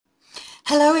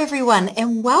Hello everyone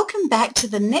and welcome back to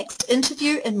the next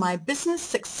interview in my Business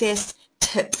Success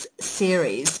Tips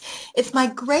series. It's my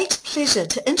great pleasure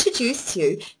to introduce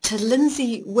you to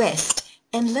Lindsay West,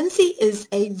 and Lindsay is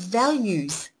a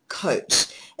values coach.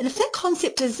 And if that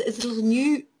concept is a little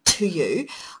new to you,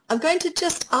 I'm going to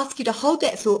just ask you to hold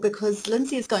that thought because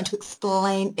Lindsay is going to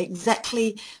explain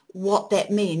exactly what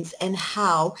that means and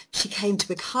how she came to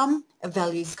become a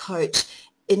values coach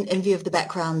in view of the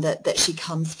background that she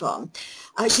comes from.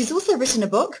 She's also written a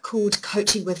book called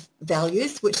Coaching with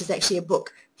Values, which is actually a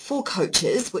book for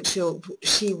coaches, which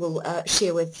she will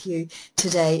share with you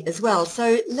today as well.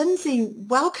 So Lindsay,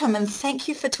 welcome and thank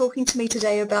you for talking to me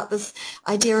today about this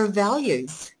idea of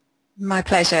values. My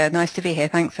pleasure. Nice to be here.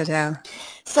 Thanks, Adele.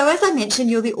 So as I mentioned,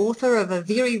 you're the author of a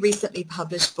very recently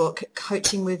published book,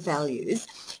 Coaching with Values,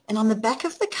 and on the back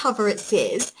of the cover it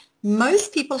says,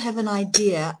 most people have an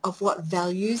idea of what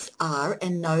values are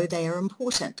and know they are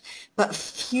important, but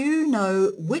few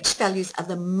know which values are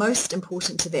the most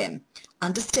important to them.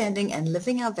 Understanding and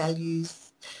living our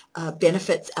values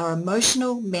benefits our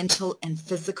emotional, mental, and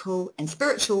physical and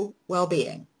spiritual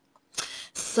well-being.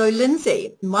 So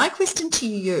Lindsay, my question to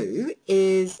you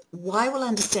is, why will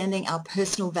understanding our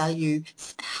personal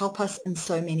values help us in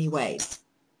so many ways?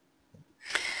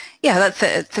 Yeah,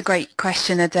 it's a great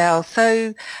question, Adele.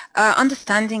 So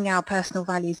understanding our personal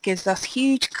values gives us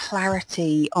huge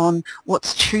clarity on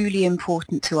what's truly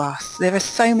important to us. There are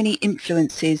so many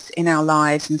influences in our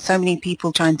lives and so many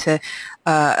people trying to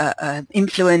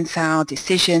influence our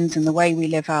decisions and the way we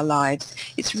live our lives.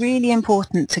 It's really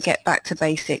important to get back to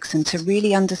basics and to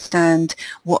really understand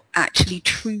what actually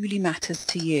truly matters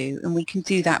to you. And we can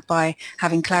do that by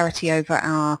having clarity over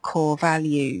our core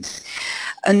values.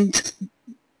 And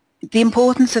the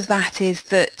importance of that is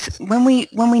that when we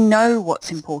know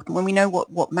what's important, when we know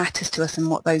what matters to us and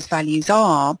what those values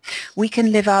are, we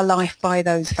can live our life by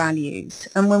those values.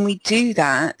 And when we do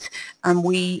that and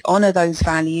we honour those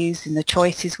values in the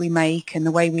choices we make and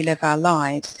the way we live our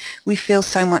lives, we feel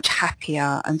so much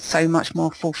happier and so much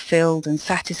more fulfilled and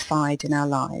satisfied in our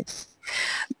lives.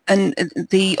 And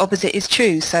the opposite is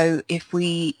true. So if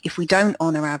we don't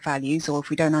honour our values, or if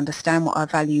we don't understand what our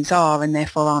values are and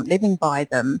therefore aren't living by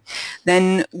them,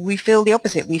 then we feel the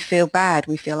opposite. We feel bad,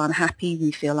 we feel unhappy,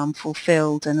 we feel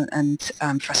unfulfilled and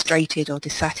frustrated or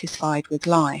dissatisfied with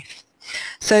life.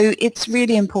 So it's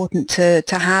really important to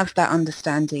have that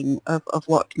understanding of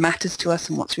what matters to us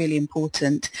and what's really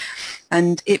important.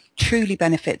 And it truly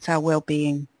benefits our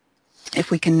well-being if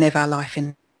we can live our life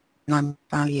in line with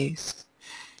values.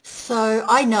 So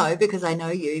I know, because I know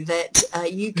you, that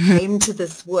you came to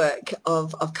this work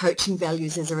of coaching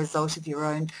values as a result of your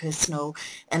own personal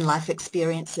and life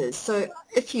experiences. So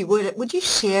if you would you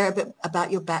share a bit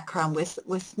about your background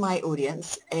with my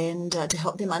audience and to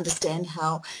help them understand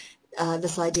how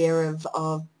this idea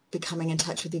of becoming in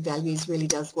touch with your values really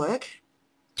does work?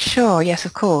 Sure, yes,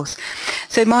 of course.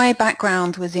 So my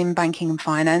background was in banking and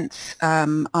finance.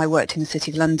 I worked in the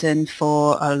City of London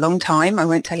for a long time. I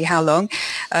won't tell you how long.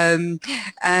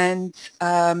 And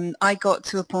I got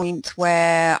to a point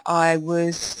where I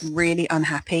was really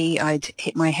unhappy. I'd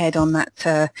hit my head on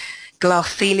that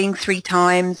glass ceiling 3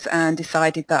 times and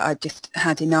decided that I just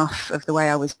had enough of the way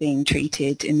I was being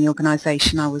treated in the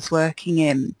organisation I was working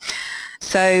in.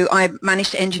 So I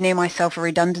managed to engineer myself a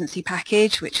redundancy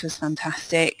package, which was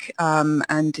fantastic,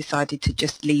 and decided to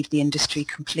just leave the industry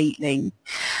completely.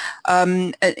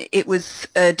 It was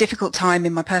a difficult time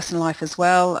in my personal life as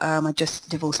well. I just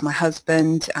divorced my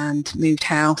husband and moved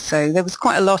house, so there was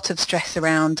quite a lot of stress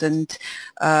around, and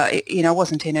I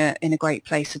wasn't in a great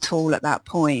place at all at that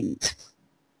point.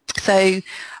 So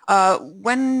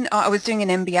when I was doing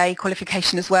an MBA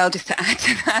qualification as well, just to add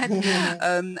to that,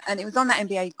 and it was on that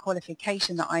MBA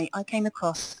qualification that I came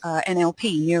across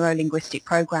NLP, Neuro-Linguistic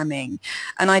Programming,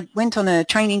 and I went on a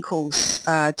training course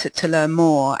to learn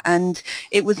more, and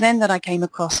it was then that I came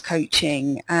across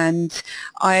coaching, and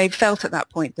I felt at that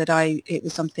point that it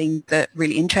was something that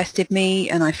really interested me,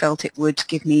 and I felt it would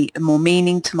give me more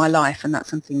meaning to my life, and that's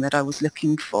something that I was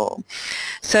looking for.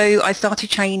 So I started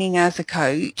training as a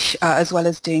coach as well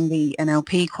as doing the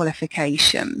NLP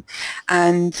qualification,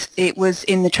 and it was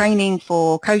in the training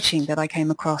for coaching that I came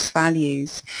across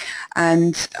values,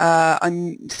 and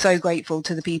I'm so grateful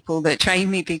to the people that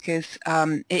trained me because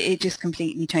it just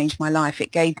completely changed my life.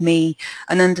 It gave me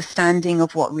an understanding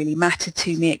of what really mattered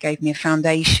to me. It gave me a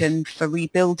foundation for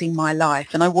rebuilding my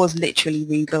life, and I was literally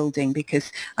rebuilding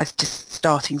because I was just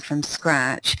starting from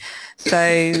scratch.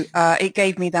 So it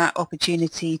gave me that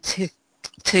opportunity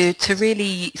to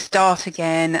really start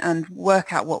again and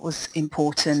work out what was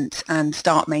important and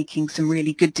start making some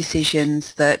really good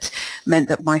decisions that meant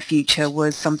that my future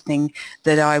was something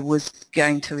that I was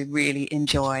going to really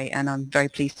enjoy. And I'm very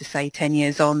pleased to say 10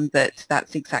 years on that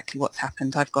that's exactly what's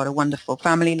happened. I've got a wonderful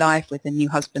family life with a new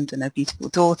husband and a beautiful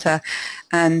daughter,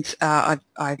 and I've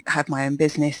had my own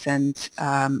business, and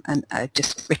I've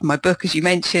just written my book, as you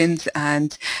mentioned,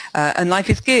 and life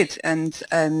is good. And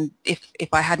if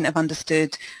I hadn't have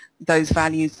understood those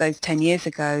values those 10 years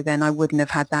ago, then I wouldn't have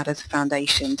had that as a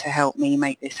foundation to help me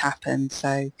make this happen.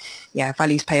 So yeah,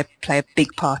 values play a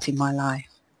big part in my life.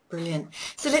 Brilliant.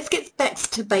 So let's get back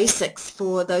to basics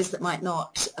for those that might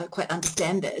not quite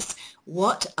understand this.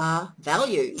 What are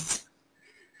values?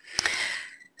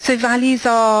 So values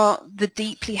are the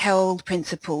deeply held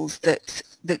principles that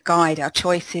guide our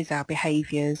choices, our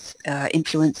behaviours,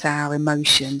 influence our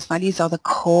emotions. Values are the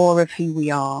core of who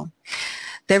we are.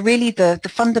 They're really the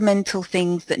fundamental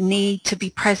things that need to be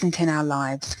present in our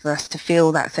lives for us to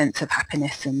feel that sense of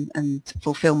happiness and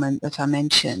fulfillment that I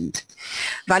mentioned.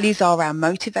 Values are our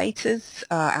motivators,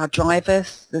 our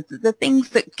drivers, the things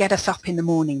that get us up in the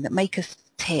morning, that make us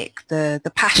tick,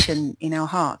 the passion in our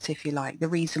hearts, if you like, the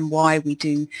reason why we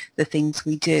do the things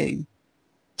we do.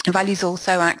 Values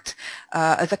also act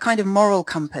as a kind of moral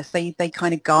compass. They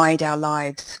kind of guide our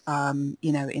lives, in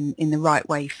the right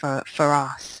way for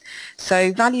us.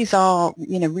 So values are,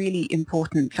 really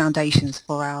important foundations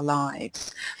for our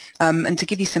lives. And to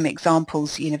give you some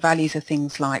examples, values are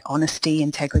things like honesty,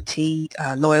 integrity,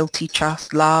 loyalty,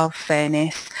 trust, love,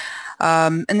 fairness.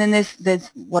 And then there's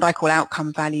what I call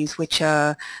outcome values, which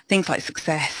are things like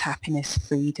success, happiness,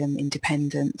 freedom,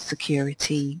 independence,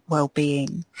 security,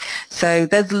 well-being. So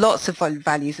there's lots of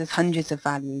values, there's hundreds of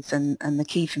values, and the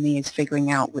key for me is figuring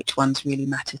out which ones really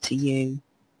matter to you.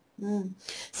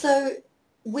 So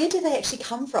where do they actually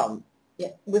come from? Yeah,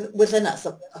 within us,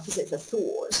 obviously it's a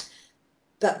thought,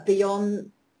 but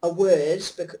beyond a word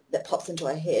that pops into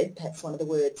our head, perhaps one of the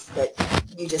words that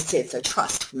you just said, so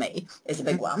trust for me is a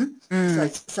big one.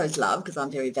 So is love, because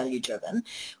I'm very value driven.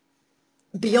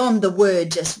 Beyond the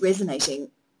word just resonating,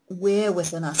 where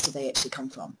within us do they actually come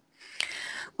from?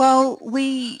 Well,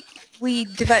 we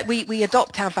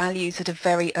adopt our values at a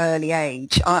very early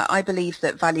age. I believe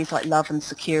that values like love and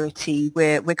security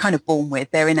we're kind of born with.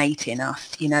 They're innate in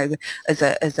us.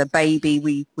 As a baby,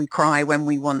 we cry when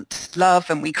we want love,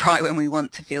 and we cry when we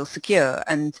want to feel secure.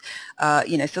 And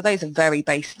so those are very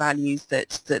base values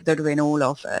that are in all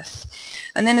of us.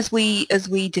 And then as we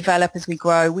develop, as we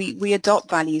grow, we adopt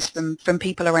values from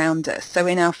people around us. So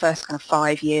in our first kind of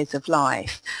 5 years of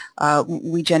life,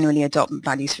 we generally adopt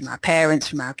values from our parents,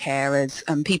 from our carers,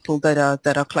 and people that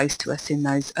are close to us in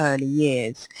those early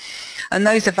years. And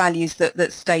those are values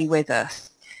that stay with us.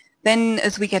 Then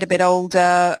as we get a bit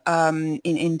older,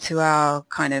 into our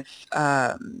kind of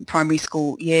primary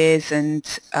school years, and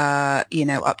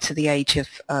up to the age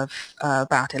of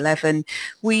about 11,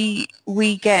 we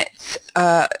get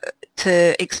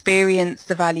to experience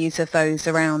the values of those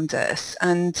around us,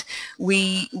 and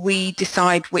we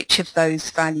decide which of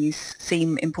those values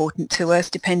seem important to us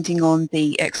depending on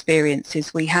the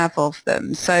experiences we have of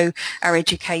them. So our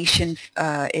education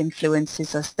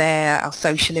influences us there, our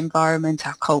social environment,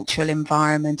 our cultural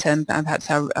environment, and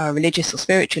perhaps our religious or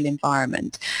spiritual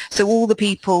environment. So all the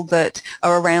people that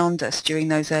are around us during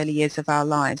those early years of our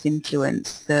lives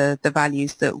influence the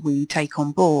values that we take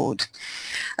on board.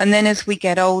 And then as we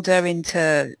get older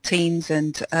into teens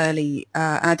and early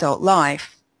adult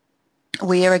life,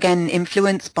 we are again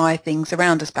influenced by things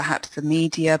around us, perhaps the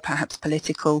media, perhaps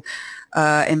political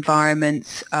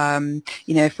environments.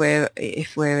 If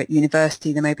we're at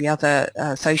university, there may be other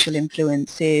social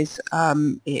influences,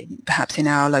 perhaps in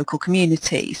our local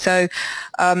community. So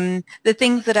the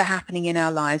things that are happening in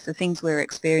our lives, the things we're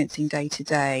experiencing day to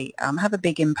day, have a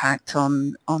big impact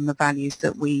on the values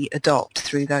that we adopt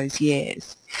through those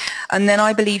years. And then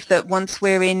I believe that once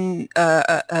we're in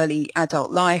early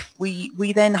adult life,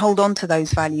 we then hold on to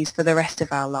those values for the rest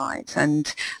of our lives,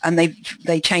 and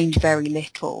they change very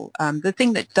little. The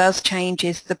thing that does change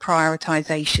is the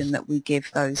prioritization that we give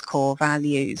those core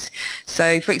values.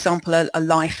 So, for example, a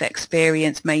life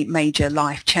experience, major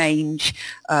life change,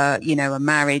 a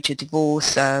marriage, a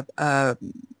divorce,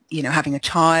 having a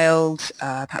child,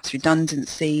 perhaps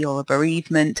redundancy or a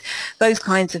bereavement, those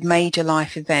kinds of major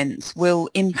life events will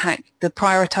impact the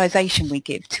prioritization we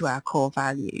give to our core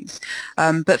values.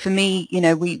 But for me,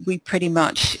 we pretty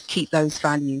much keep those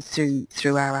values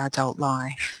through our adult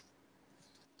life.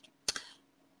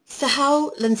 So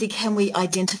how, Lindsay, can we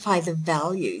identify the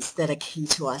values that are key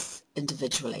to us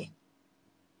individually?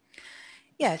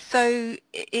 Yeah, so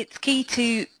it's key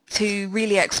to to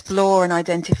really explore and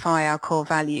identify our core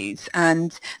values,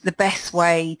 and the best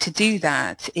way to do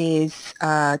that is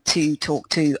to talk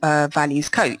to a values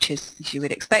coach, as you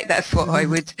would expect. That's what I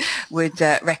would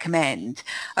recommend.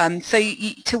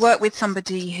 To work with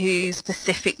somebody who's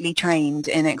specifically trained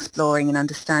in exploring and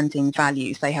understanding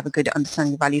values. They have a good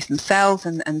understanding of values themselves,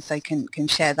 and so can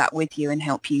share that with you and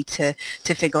help you to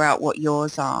figure out what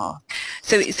yours are.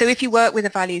 So if you work with a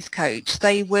values coach,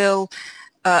 they will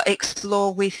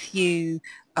explore with you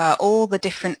all the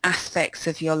different aspects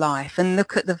of your life and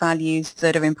look at the values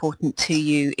that are important to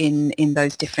you in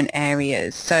those different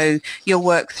areas. So you'll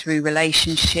work through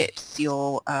relationships,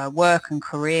 your work and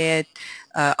career,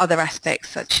 other aspects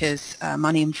such as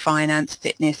money and finance,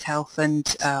 fitness, health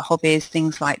and hobbies,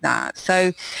 things like that.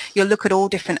 So you'll look at all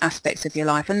different aspects of your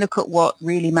life and look at what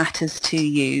really matters to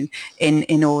you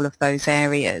in all of those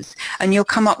areas. And you'll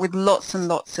come up with lots and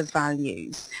lots of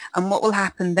values. And what will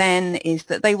happen then is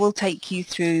that they will take you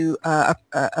through a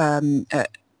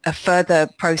further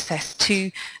process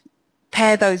to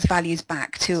pair those values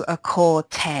back to a core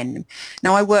 10.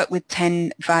 Now, I work with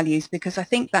 10 values because I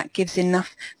think that gives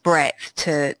enough breadth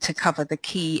to cover the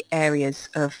key areas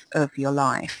of your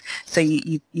life. So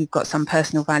you've got some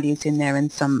personal values in there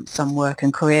and some work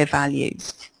and career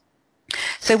values.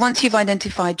 So once you've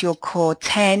identified your core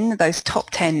 10, those top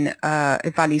 10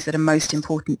 values that are most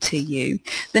important to you,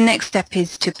 the next step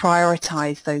is to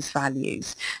prioritize those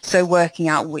values. So working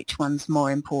out which one's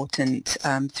more important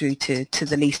through to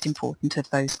the least important of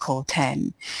those core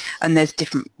 10. And there's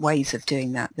different ways of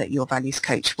doing that your values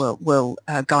coach will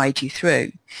guide you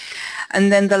through.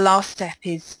 And then the last step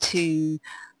is to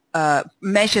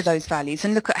measure those values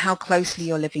and look at how closely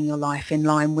you're living your life in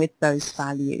line with those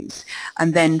values,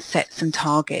 and then set some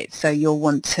targets. So you'll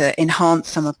want to enhance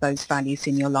some of those values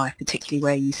in your life, particularly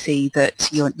where you see that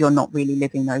you're not really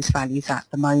living those values at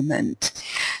the moment.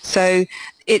 So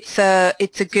it's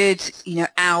a good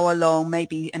hour long,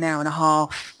 maybe an hour and a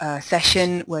half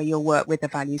session where you'll work with a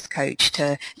values coach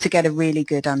to get a really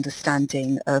good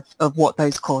understanding of what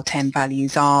those core 10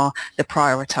 values are, the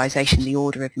prioritization, the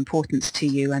order of importance to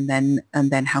you, and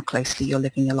then how closely you're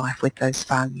living your life with those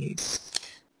values.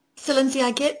 So Lindsay,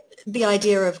 I get the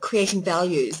idea of creating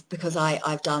values because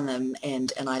I've done them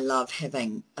and I love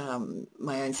having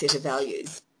my own set of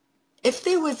values. If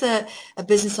there was a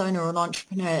business owner or an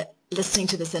entrepreneur listening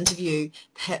to this interview,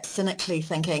 perhaps cynically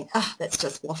thinking, that's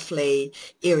just waffly,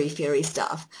 airy-fairy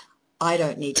stuff, I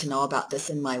don't need to know about this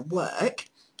in my work,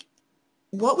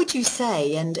 what would you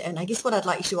say? And I guess what I'd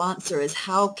like you to answer is,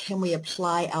 how can we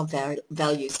apply our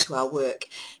values to our work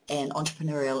and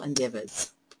entrepreneurial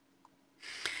endeavours?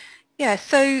 Yeah,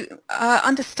 so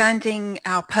understanding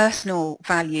our personal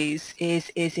values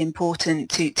is important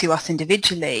to us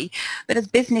individually, but as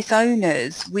business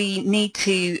owners, we need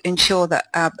to ensure that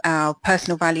our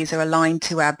personal values are aligned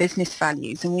to our business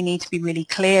values, and we need to be really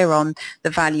clear on the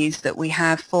values that we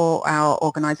have for our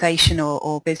organisation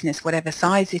or business, whatever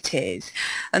size it is.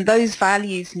 And those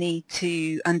values need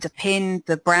to underpin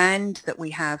the brand that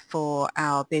we have for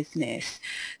our business.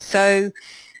 So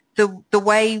the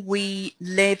way we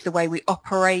live, the way we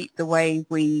operate, the way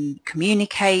we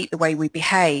communicate, the way we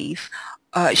behave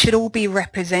should all be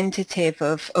representative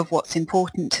of what's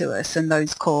important to us and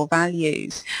those core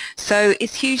values. So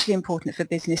it's hugely important for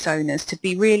business owners to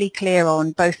be really clear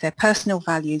on both their personal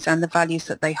values and the values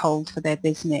that they hold for their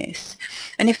business.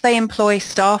 And if they employ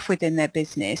staff within their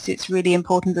business, it's really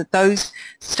important that those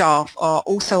staff are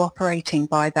also operating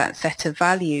by that set of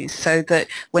values, so that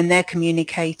when they're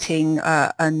communicating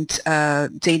and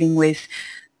dealing with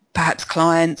perhaps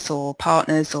clients or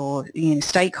partners or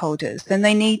stakeholders, then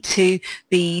they need to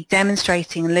be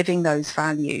demonstrating and living those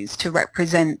values to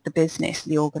represent the business,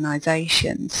 the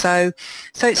organisation. So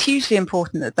it's hugely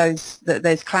important that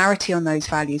there's clarity on those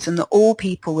values, and that all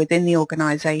people within the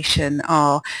organisation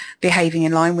are behaving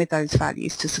in line with those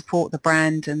values to support the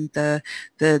brand and the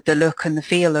look and the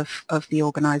feel of the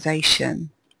organisation.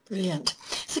 Brilliant.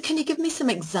 So can you give me some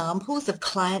examples of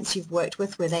clients you've worked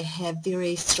with where they have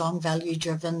very strong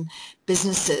value-driven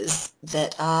businesses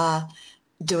that are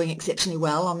doing exceptionally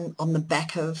well on the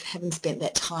back of having spent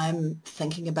that time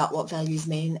thinking about what values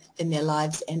mean in their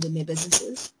lives and in their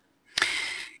businesses?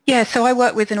 Yeah, so I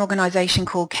worked with an organisation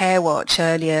called CareWatch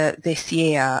earlier this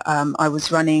year. I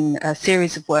was running a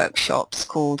series of workshops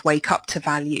called Wake Up to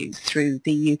Values through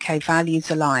the UK Values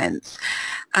Alliance.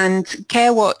 And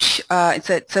CareWatch,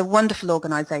 it's a wonderful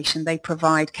organisation. They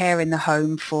provide care in the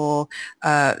home for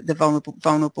the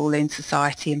vulnerable in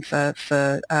society, and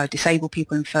for disabled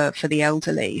people, and for the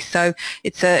elderly. So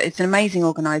it's an amazing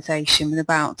organisation with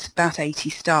about 80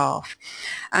 staff.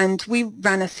 And we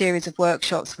ran a series of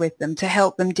workshops with them to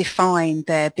help them define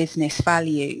their business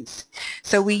values.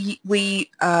 So we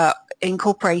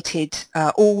incorporated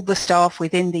all the staff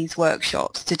within these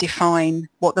workshops to define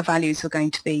what the values were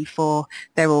going to be for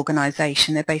their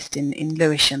organisation. They're based in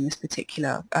Lewisham, this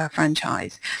particular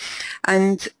franchise.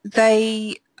 And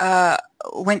they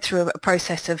went through a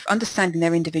process of understanding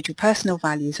their individual personal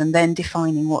values and then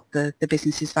defining what the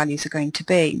business's values are going to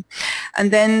be.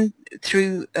 And then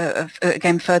through,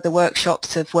 again, further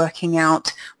workshops of working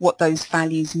out what those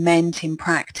values meant in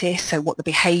practice, so what the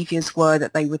behaviours were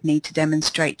that they would need to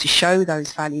demonstrate to show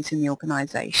those values in the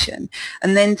organisation,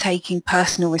 and then taking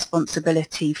personal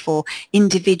responsibility for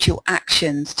individual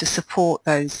actions to support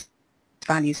those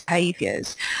values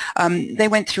behaviours. They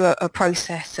went through a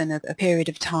process and a period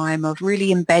of time of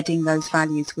really embedding those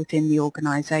values within the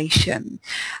organisation,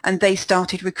 and they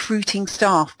started recruiting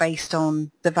staff based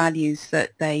on the values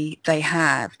that they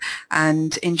have,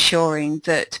 and ensuring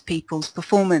that people's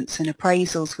performance and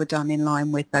appraisals were done in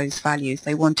line with those values.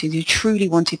 They truly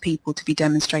wanted people to be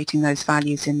demonstrating those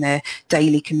values in their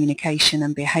daily communication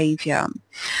and behaviour.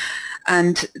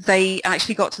 And they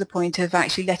actually got to the point of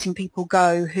actually letting people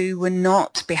go who were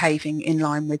not behaving in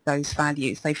line with those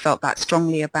values. They felt that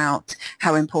strongly about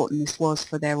how important this was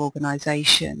for their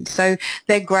organisation. So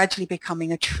they're gradually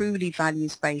becoming a truly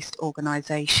values-based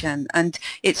organisation, and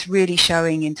it's really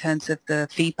showing in terms of the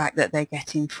feedback that they're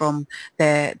getting from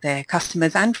their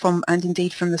customers and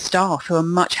indeed from the staff, who are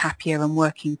much happier and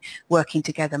working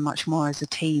together much more as a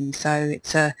team. So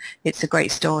it's a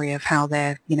great story of how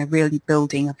they're really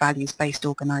building a values-based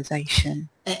organisation.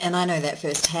 And I know that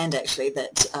firsthand, actually,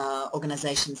 that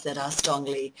organisations that are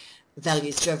strongly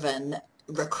values-driven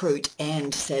recruit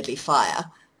and sadly fire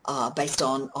based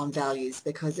on values,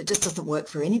 because it just doesn't work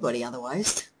for anybody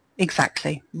otherwise.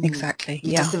 Exactly. You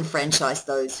disenfranchise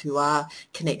those who are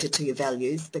connected to your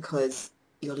values, because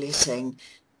you're letting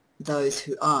those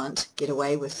who aren't get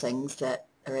away with things that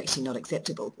are actually not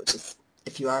acceptable, which is,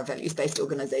 if you are a values-based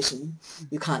organisation,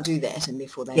 you can't do that, and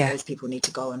therefore those people need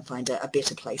to go and find a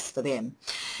better place for them.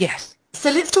 Yes.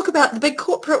 So let's talk about the big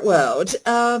corporate world,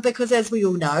 because as we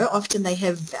all know, often they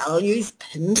have values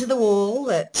pinned to the wall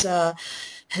that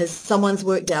someone's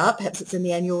worked out, perhaps it's in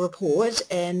the annual report,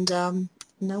 and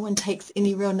no one takes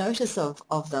any real notice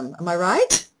of them. Am I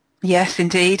right? Yes,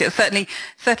 indeed. It's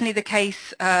certainly the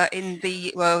case in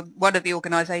one of the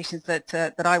organisations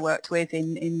that I worked with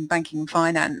in banking and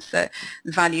finance. The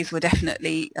values were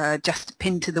definitely just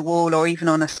pinned to the wall or even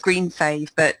on a screensaver,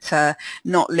 but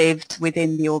not lived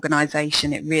within the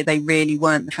organisation. They really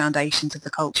weren't the foundations of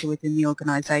the culture within the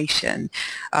organisation,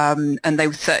 and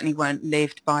they certainly weren't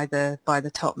lived by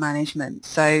the top management.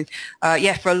 So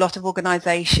for a lot of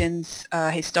organisations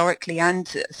historically and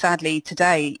sadly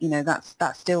today,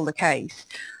 that's still the case.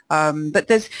 But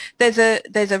there's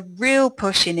a real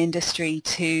push in industry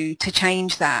to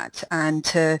change that and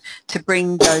to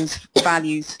bring those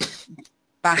values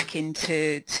back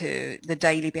into the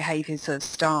daily behaviours of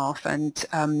staff, and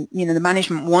the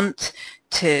management want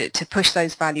to push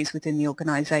those values within the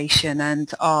organisation,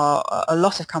 and a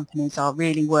lot of companies are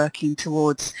really working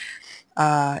towards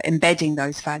embedding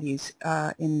those values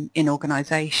in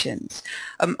organisations.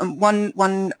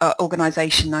 One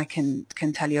organisation I can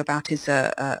tell you about is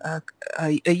a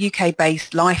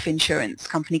UK-based life insurance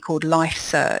company called Life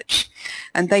Search,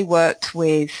 and they worked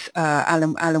with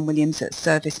Alan Williams at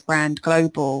Service Brand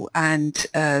Global, and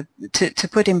to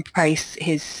put in place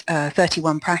his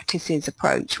 31 Practices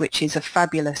approach, which is a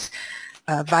fabulous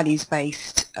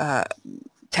values-based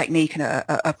technique and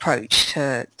approach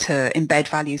to embed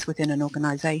values within an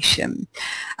organisation.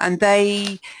 And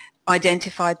they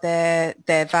identified their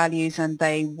values, and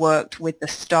they worked with the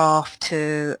staff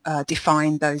to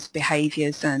define those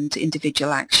behaviours and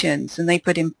individual actions, and they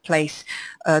put in place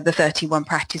the 31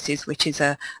 Practices, which is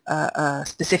a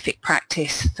specific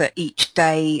practice for each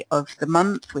day of the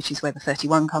month, which is where the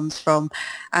 31 comes from.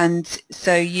 And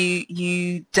so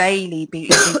you daily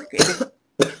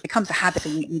it becomes a habit,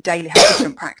 and you daily have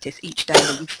different practice each day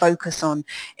where you focus on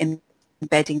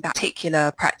embedding that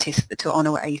particular practice to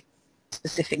honour a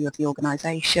specific of the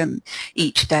organisation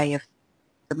each day of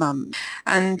the month.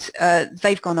 And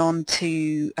they've gone on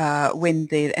to win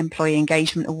the Employee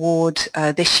Engagement Award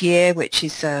this year, which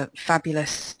is a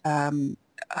fabulous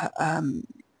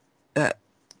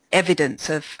evidence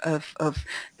of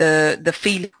the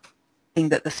feeling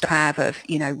that the staff have of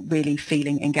really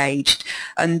feeling engaged,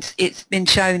 and it's been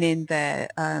shown in their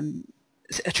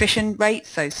attrition rates.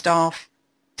 So staff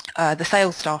The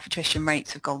sales staff attrition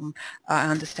rates have gone, I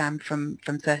understand, from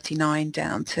 39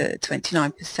 down to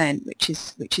 29%, which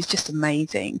is just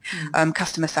amazing.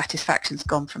 Customer satisfaction's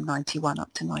gone from 91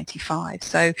 up to 95.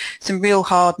 So some real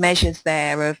hard measures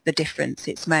there of the difference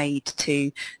it's made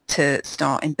to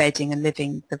start embedding and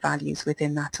living the values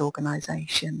within that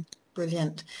organisation.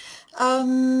 Brilliant.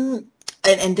 And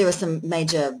there are some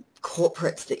major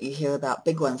corporates that you hear about,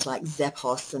 big ones like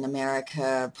Zappos in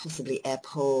America, possibly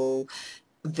Apple,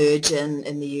 Virgin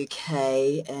in the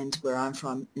UK, and where I'm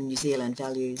from in New Zealand,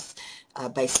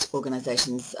 values-based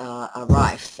organisations are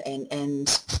rife,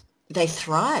 and they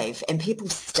thrive, and people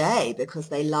stay because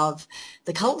they love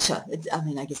the culture. I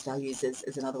mean, I guess values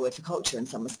is another word for culture in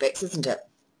some respects, isn't it?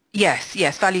 Yes,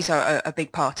 yes, values are a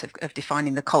big part of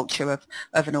defining the culture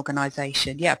of an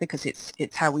organisation. Yeah, because it's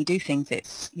how we do things.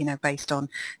 It's, you know, based on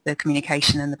the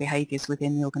communication and the behaviours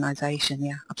within the organisation.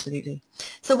 Yeah, absolutely.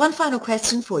 So one final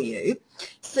question for you.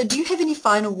 So do you have any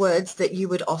final words that you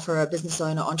would offer a business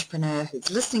owner, entrepreneur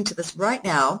who's listening to this right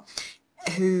now,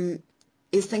 who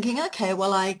is thinking, okay,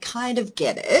 well, I kind of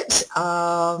get it.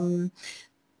 I'll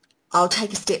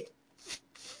take a step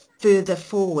further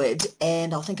forward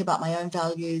and I'll think about my own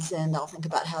values and I'll think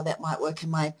about how that might work in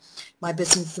my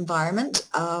business environment.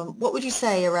 What would you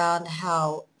say around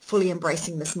how fully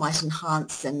embracing this might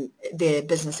enhance their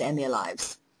business and their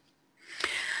lives?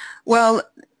 Well,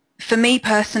 for me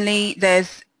personally,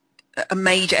 there's a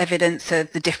major evidence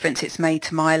of the difference it's made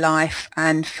to my life,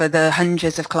 and for the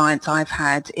hundreds of clients I've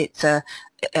had, it's a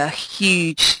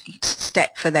huge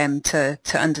step for them to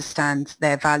understand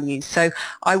their values. So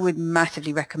I would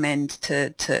massively recommend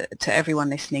to everyone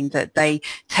listening that they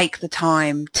take the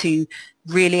time to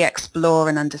really explore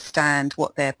and understand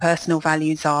what their personal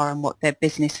values are and what their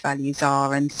business values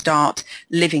are, and start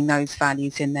living those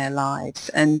values in their lives.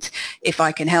 And if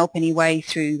I can help any way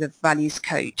through the Values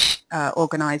Coach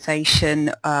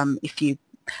organisation, if you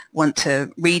want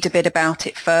to read a bit about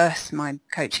it first, my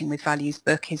Coaching with Values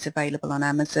book is available on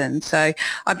Amazon. So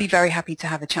I'd be very happy to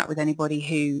have a chat with anybody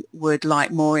who would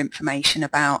like more information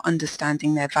about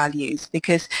understanding their values,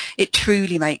 because it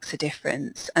truly makes a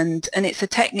difference, and it's a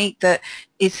technique that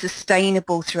is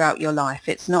sustainable throughout your life.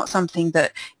 It's not something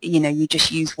that, you know, you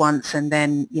just use once and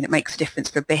then, you know, it makes a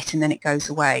difference for a bit and then it goes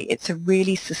away. It's a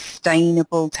really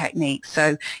sustainable technique,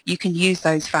 so you can use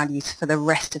those values for the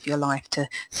rest of your life to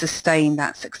sustain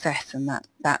that success and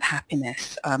that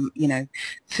happiness, you know,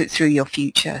 through your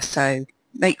future. So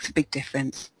makes a big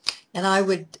difference. And I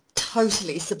would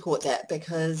totally support that,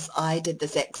 because I did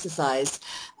this exercise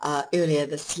earlier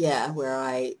this year where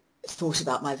I thought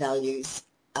about my values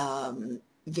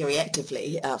very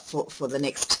actively for the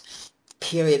next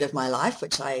period of my life,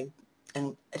 which I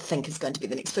think is going to be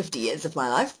the next 50 years of my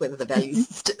life. Whether the values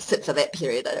sit for that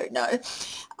period, I don't know.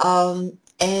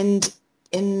 And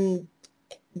in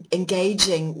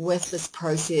engaging with this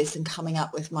process and coming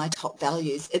up with my top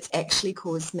values, it's actually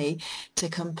caused me to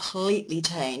completely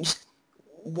change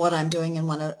what I'm doing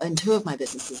in two of my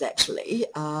businesses, actually,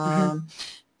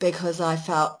 because I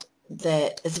felt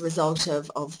that as a result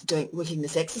of working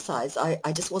this exercise,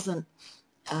 I just wasn't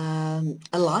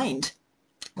aligned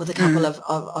with a couple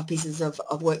of pieces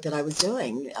of work that I was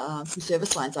doing, some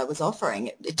service lines I was offering.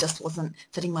 It just wasn't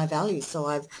fitting my values, so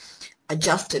I've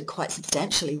adjusted quite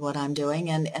substantially what I'm doing,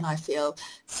 and I feel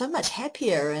so much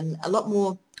happier, and a lot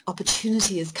more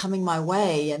opportunity is coming my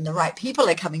way, and the right people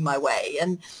are coming my way,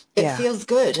 and it feels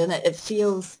good, and it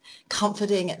feels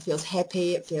comforting, it feels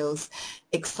happy, it feels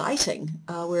exciting,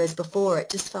 whereas before it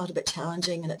just felt a bit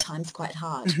challenging and at times quite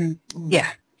hard.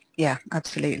 Yeah,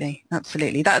 absolutely,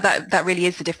 absolutely. That really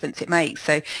is the difference it makes.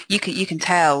 So you can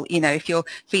tell, you know, if you're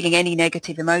feeling any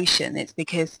negative emotion, it's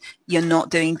because you're not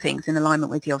doing things in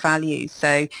alignment with your values.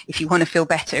 So if you want to feel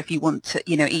better, if you want to,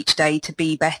 you know, each day to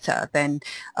be better, then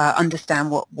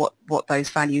understand what those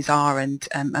values are, and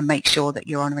make sure that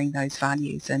you're honouring those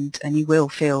values, and you will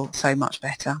feel so much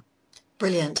better.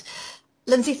 Brilliant.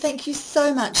 Lindsay, thank you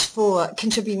so much for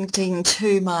contributing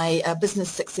to my Business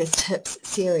Success Tips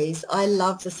series. I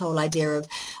love this whole idea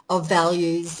of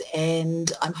values,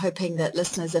 and I'm hoping that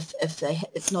listeners, if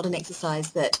it's not an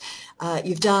exercise that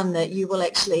you've done, that you will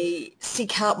actually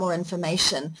seek out more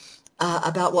information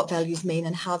about what values mean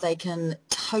and how they can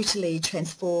totally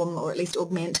transform, or at least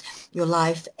augment, your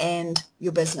life and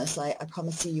your business. I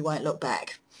promise you won't look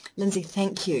back. Lindsay,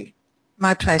 thank you.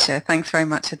 My pleasure. Thanks very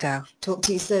much, Adele. Talk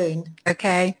to you soon.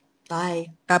 Okay. Bye.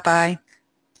 Bye-bye.